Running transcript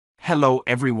Hello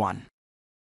everyone.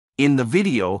 In the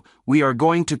video, we are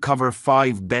going to cover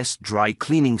 5 best dry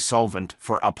cleaning solvent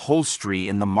for upholstery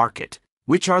in the market,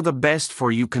 which are the best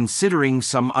for you considering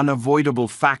some unavoidable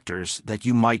factors that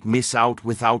you might miss out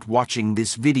without watching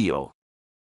this video.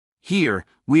 Here,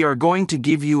 we are going to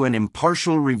give you an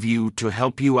impartial review to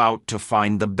help you out to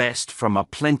find the best from a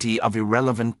plenty of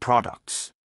irrelevant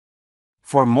products.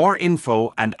 For more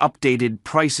info and updated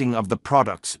pricing of the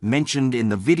products mentioned in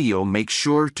the video, make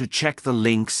sure to check the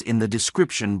links in the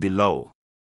description below.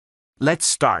 Let's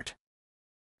start.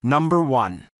 Number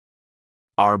 1.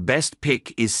 Our best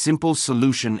pick is Simple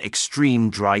Solution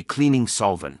Extreme Dry Cleaning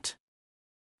Solvent.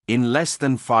 In less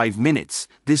than 5 minutes,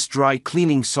 this dry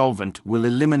cleaning solvent will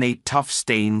eliminate tough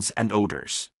stains and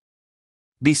odors.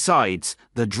 Besides,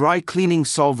 the dry cleaning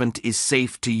solvent is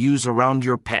safe to use around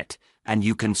your pet, and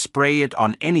you can spray it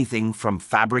on anything from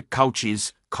fabric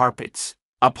couches, carpets,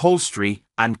 upholstery,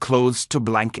 and clothes to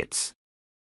blankets.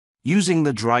 Using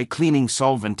the dry cleaning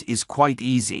solvent is quite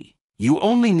easy. You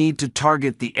only need to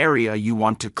target the area you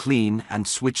want to clean and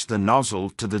switch the nozzle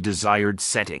to the desired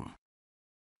setting.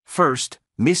 First,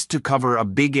 mist to cover a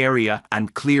big area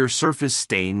and clear surface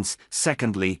stains.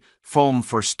 Secondly, foam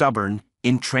for stubborn,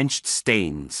 entrenched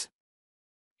stains.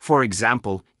 For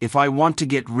example, if I want to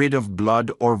get rid of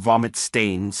blood or vomit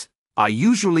stains, I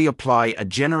usually apply a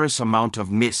generous amount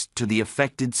of mist to the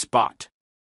affected spot.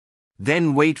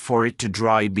 Then wait for it to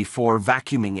dry before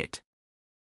vacuuming it.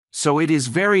 So it is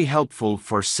very helpful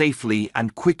for safely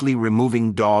and quickly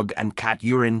removing dog and cat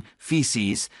urine,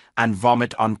 feces, and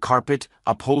vomit on carpet,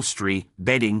 upholstery,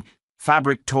 bedding,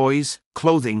 fabric toys,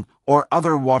 clothing, or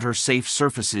other water-safe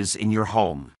surfaces in your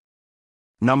home.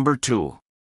 Number 2.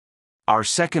 Our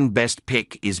second best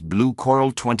pick is Blue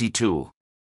Coral 22.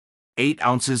 8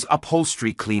 ounces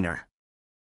Upholstery Cleaner.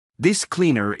 This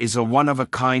cleaner is a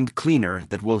one-of-a-kind cleaner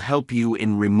that will help you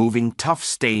in removing tough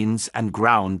stains and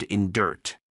ground in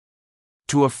dirt.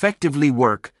 To effectively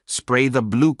work, spray the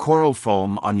Blue Coral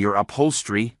foam on your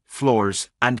upholstery, floors,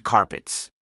 and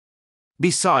carpets.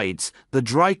 Besides, the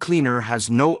dry cleaner has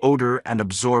no odor and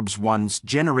absorbs ones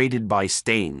generated by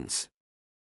stains.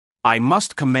 I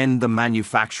must commend the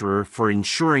manufacturer for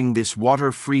ensuring this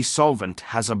water-free solvent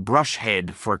has a brush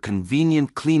head for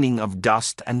convenient cleaning of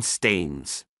dust and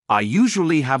stains. I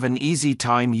usually have an easy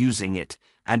time using it,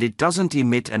 and it doesn't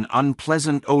emit an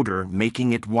unpleasant odor,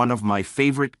 making it one of my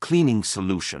favorite cleaning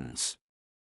solutions.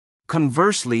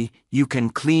 Conversely, you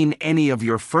can clean any of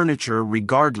your furniture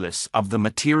regardless of the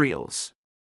materials.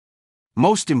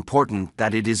 Most important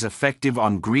that it is effective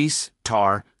on grease,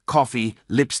 tar, coffee,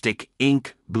 lipstick,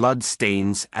 ink, blood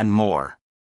stains, and more.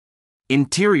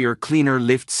 Interior cleaner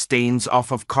lifts stains off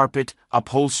of carpet,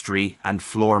 upholstery, and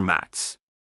floor mats.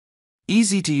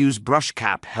 Easy-to-use brush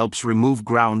cap helps remove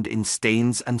ground in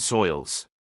stains and soils.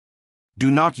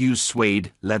 Do not use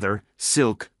suede, leather,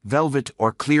 silk, velvet,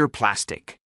 or clear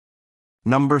plastic.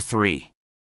 Number 3.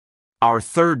 Our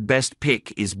third best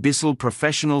pick is BISSELL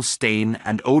Professional Stain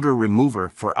and Odor Remover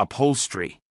for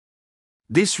Upholstery.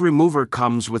 This remover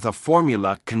comes with a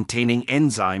formula containing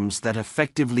enzymes that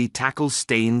effectively tackle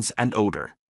stains and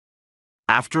odor.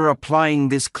 After applying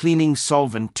this cleaning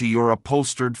solvent to your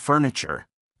upholstered furniture,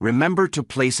 remember to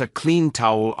place a clean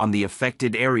towel on the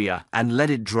affected area and let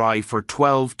it dry for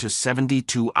 12 to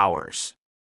 72 hours.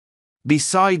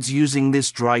 Besides using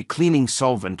this dry cleaning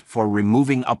solvent for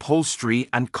removing upholstery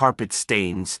and carpet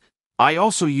stains, I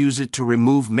also use it to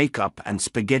remove makeup and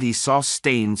spaghetti sauce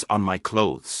stains on my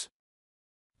clothes.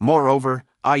 Moreover,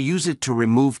 I use it to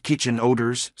remove kitchen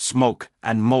odors, smoke,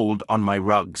 and mold on my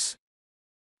rugs.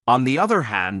 On the other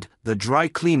hand, the dry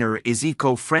cleaner is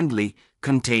eco-friendly,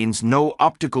 contains no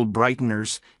optical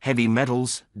brighteners, heavy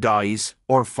metals, dyes,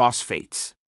 or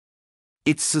phosphates.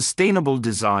 Its sustainable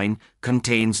design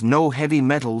contains no heavy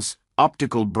metals,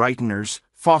 optical brighteners,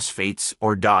 phosphates,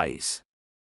 or dyes.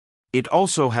 It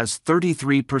also has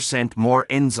 33% more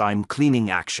enzyme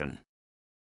cleaning action.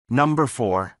 Number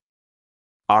 4.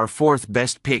 Our fourth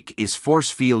best pick is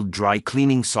ForceField Dry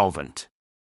Cleaning Solvent.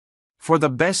 For the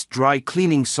best dry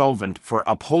cleaning solvent for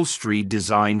upholstery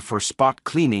designed for spot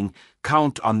cleaning,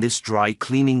 count on this dry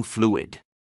cleaning fluid.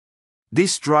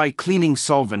 This dry cleaning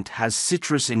solvent has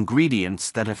citrus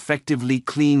ingredients that effectively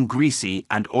clean greasy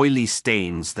and oily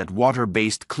stains that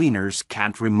water-based cleaners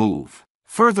can't remove.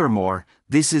 Furthermore,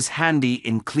 this is handy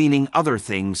in cleaning other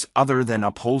things other than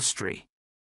upholstery.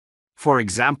 For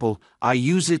example, I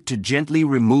use it to gently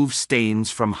remove stains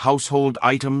from household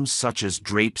items such as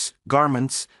drapes,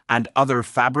 garments, and other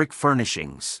fabric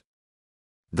furnishings.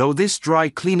 Though this dry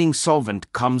cleaning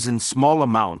solvent comes in small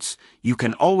amounts, you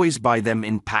can always buy them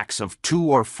in packs of 2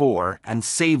 or 4 and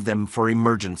save them for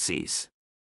emergencies.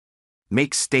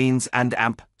 Make stains and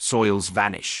damp soils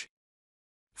vanish.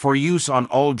 For use on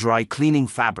all dry cleaning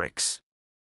fabrics.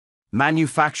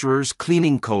 Manufacturer's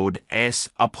cleaning code S.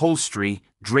 Upholstery,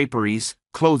 draperies,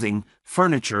 clothing,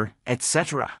 furniture,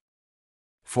 etc.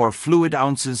 For fluid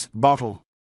ounces, bottle.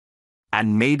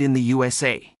 And made in the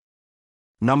USA.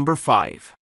 Number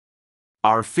 5.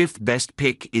 Our fifth best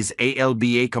pick is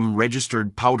AlbaChem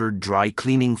registered powdered dry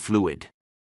cleaning fluid.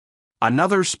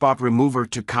 Another spot remover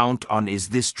to count on is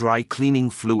this dry cleaning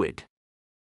fluid.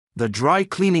 The dry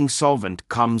cleaning solvent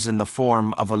comes in the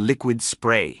form of a liquid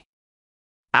spray.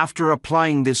 After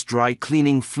applying this dry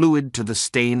cleaning fluid to the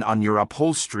stain on your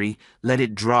upholstery, let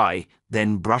it dry,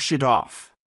 then brush it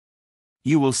off.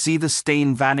 You will see the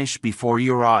stain vanish before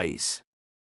your eyes.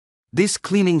 This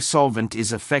cleaning solvent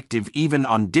is effective even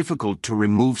on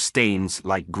difficult-to-remove stains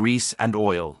like grease and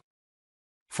oil.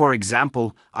 For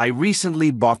example, I recently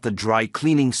bought the dry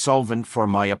cleaning solvent for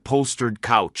my upholstered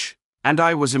couch, and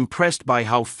I was impressed by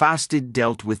how fast it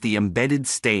dealt with the embedded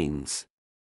stains.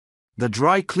 The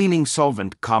dry cleaning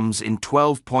solvent comes in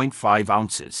 12.5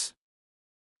 ounces.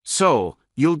 So,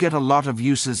 you'll get a lot of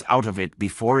uses out of it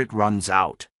before it runs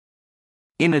out.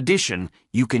 In addition,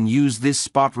 you can use this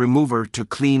spot remover to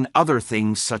clean other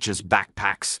things such as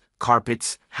backpacks,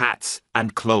 carpets, hats,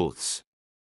 and clothes.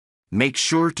 Make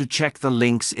sure to check the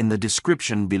links in the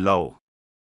description below.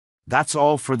 That's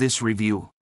all for this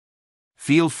review.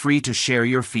 Feel free to share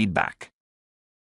your feedback.